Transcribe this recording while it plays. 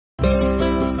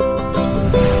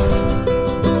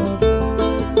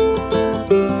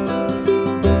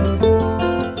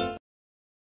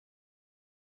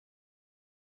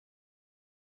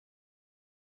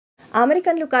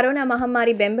అమెరికన్లు కరోనా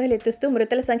మహమ్మారి బెంబేలెత్తిస్తూ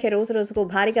మృతుల సంఖ్య రోజురోజుకు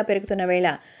భారీగా పెరుగుతున్న వేళ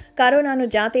కరోనాను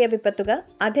జాతీయ విపత్తుగా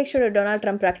అధ్యక్షుడు డొనాల్డ్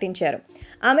ట్రంప్ ప్రకటించారు.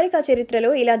 అమెరికా చరిత్రలో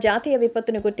ఇలా జాతీయ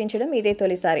విపత్తును గుర్తించడం ఇదే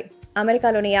తొలిసారి.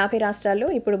 అమెరికాలోని 50 రాష్ట్రాల్లో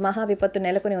ఇప్పుడు మహా విపత్తు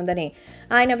నెలకొని ఉందని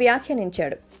ఆయన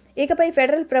వ్యాఖ్యానించాడు. ఇకపై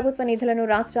ఫెడరల్ ప్రభుత్వ నిధులను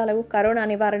రాష్ట్రాలు కరోనా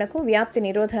నివారణకు, వ్యాప్తి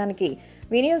నిరోధానికి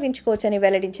వినియోగించుకోవచ్చని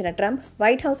వెల్లడించిన ట్రంప్,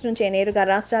 వైట్ హౌస్ నుంచే నేరుగా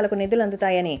రాష్ట్రాలకు నిధులు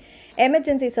అందుతాయని,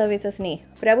 ఎమర్జెన్సీ సర్వీసెస్ని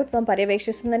ప్రభుత్వం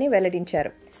పర్యవేక్షిస్తుందని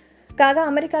వెల్లడించారు. కాగా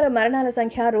అమెరికాలో మరణాల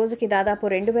సంఖ్య రోజుకి దాదాపు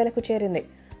 2000కు చేరింది.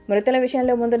 మృతుల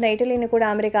విషయంలో ముందున్న ఇటలీని కూడా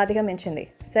అమెరికా అధిగమించింది.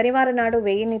 శనివారం నాడు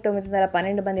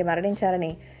 1912 మంది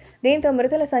మరణించారని, దీంతో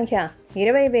మృతుల సంఖ్య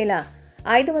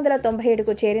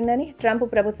 20,597కు చేరిందని ట్రంప్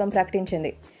ప్రభుత్వం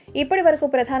ప్రకటించింది. ఇప్పటి వరకు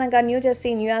ప్రధానంగా న్యూజెర్సీ,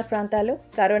 న్యూయార్క్ ప్రాంతాల్లో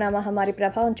కరోనా మహమ్మారి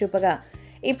ప్రభావం చూపగా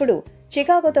ఇప్పుడు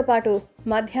చికాగోతో పాటు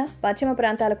మధ్య, పశ్చిమ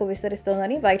ప్రాంతాలకు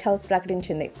విస్తరిస్తోందని వైట్ హౌస్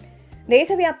ప్రకటించింది.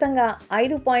 దేశవ్యాప్తంగా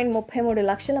 5.33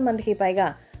 లక్షల మందికి పైగా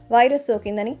వైరస్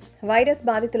సోకిందని, వైరస్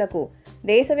బాధితులకు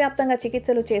దేశవ్యాప్తంగా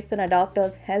చికిత్సలు చేస్తున్న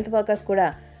డాక్టర్స్, హెల్త్ వర్కర్స్ కూడా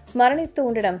మరణిస్తూ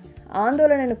ఉండడం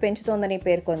ఆందోళనను పెంచుతోందని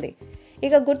పేర్కొంది.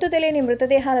 ఇక గుర్తు తెలియని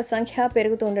మృతదేహాల సంఖ్య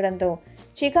పెరుగుతూ ఉండడంతో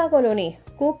చికాగోలోని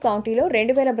కూక్ కౌంటీలో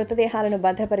 2000 మృతదేహాలను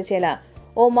భద్రపరిచేలా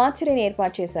ఓ మార్చరీని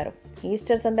ఏర్పాటు చేశారు.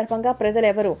 ఈస్టర్ సందర్భంగా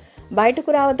ప్రజలెవరూ బయటకు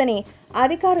రావద్దని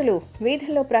అధికారులు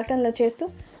వీధుల్లో ప్రకటనలు చేస్తూ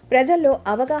ప్రజల్లో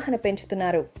అవగాహన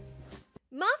పెంచుతున్నారు.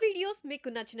 మా వీడియోస్ మీకు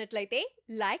నచ్చినట్లయితే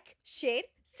లైక్, షేర్,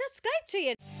 సబ్స్క్రైబ్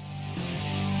చేయండి.